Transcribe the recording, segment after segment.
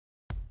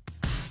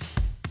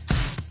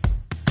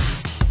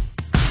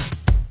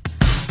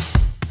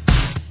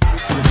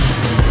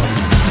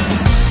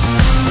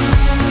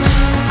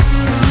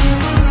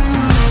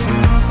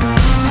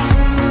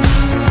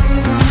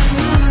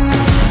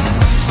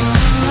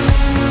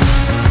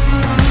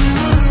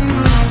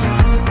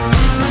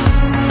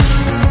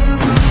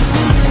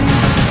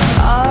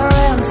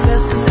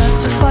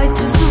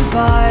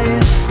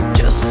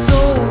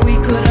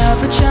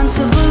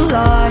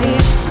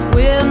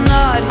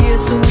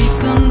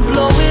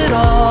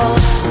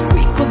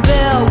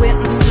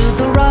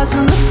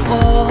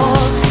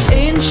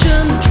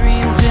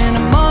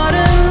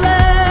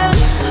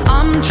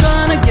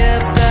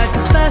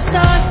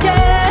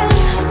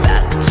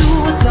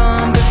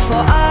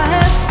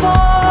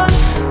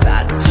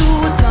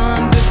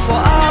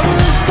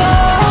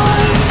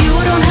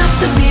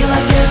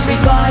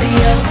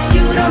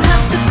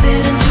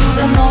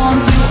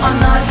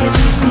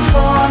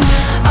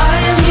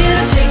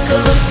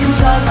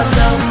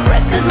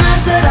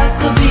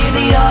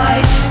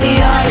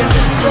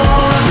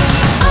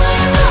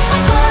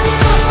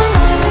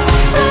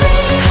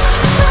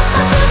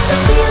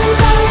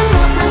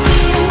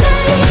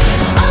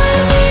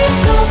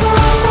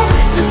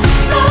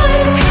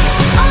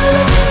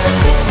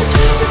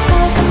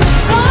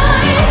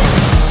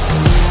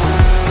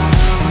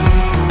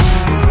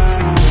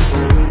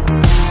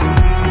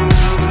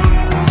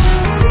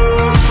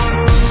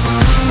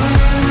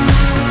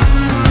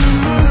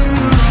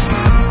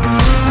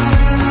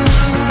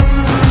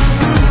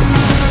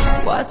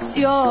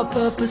your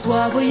purpose?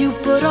 Why were you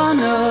put on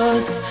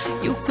earth?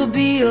 You could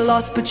be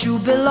lost, but you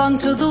belong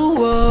to the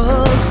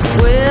world.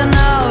 We're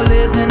now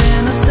living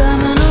in a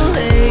seminal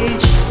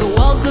age. The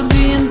walls are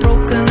being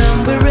broken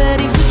and we're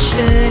ready for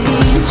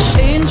change.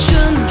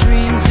 Ancient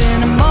dreams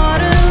in a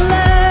modern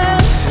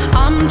land.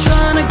 I'm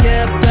trying to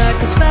get back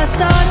as fast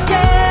I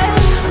can.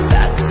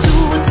 Back to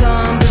a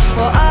time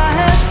before I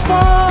had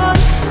fun.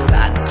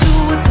 Back to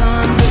a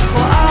time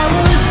before I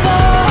was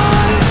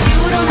born.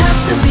 You don't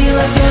have to be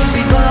like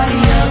everybody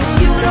else.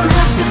 You don't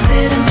have to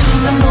fit into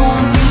the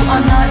norm. You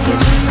are not here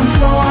to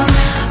conform.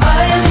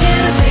 I am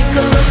here to take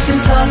a look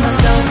inside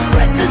myself.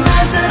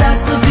 Recognize that I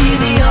could be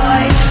the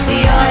eye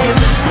of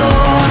the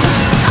storm.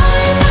 I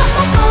am not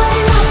my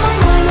body, not my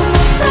mind, or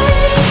my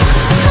brain.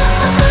 Not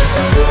my thoughts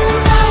and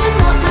feelings, I am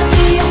not my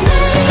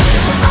DNA.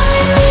 I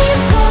am the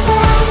observer,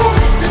 I'm the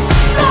witness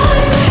of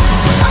life.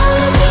 I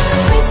live in the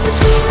space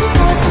between the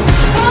stars and the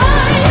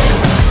sky.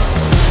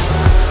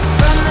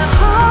 From the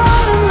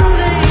heart of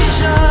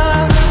Malaysia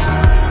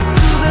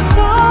to the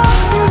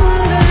dark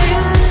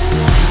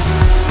Himalayas.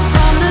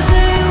 From the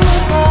day you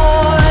were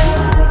born,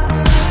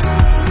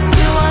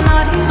 you are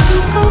not here to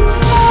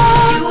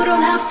conform. You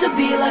don't have to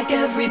be like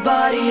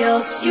everybody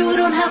else. You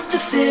don't have to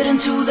fit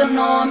into the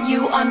norm.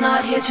 You are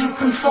not here to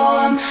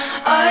conform.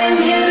 I am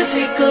here to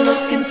take a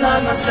look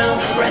inside myself.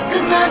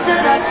 Recognize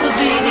that I could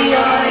be the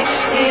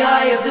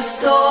eye of the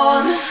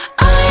storm.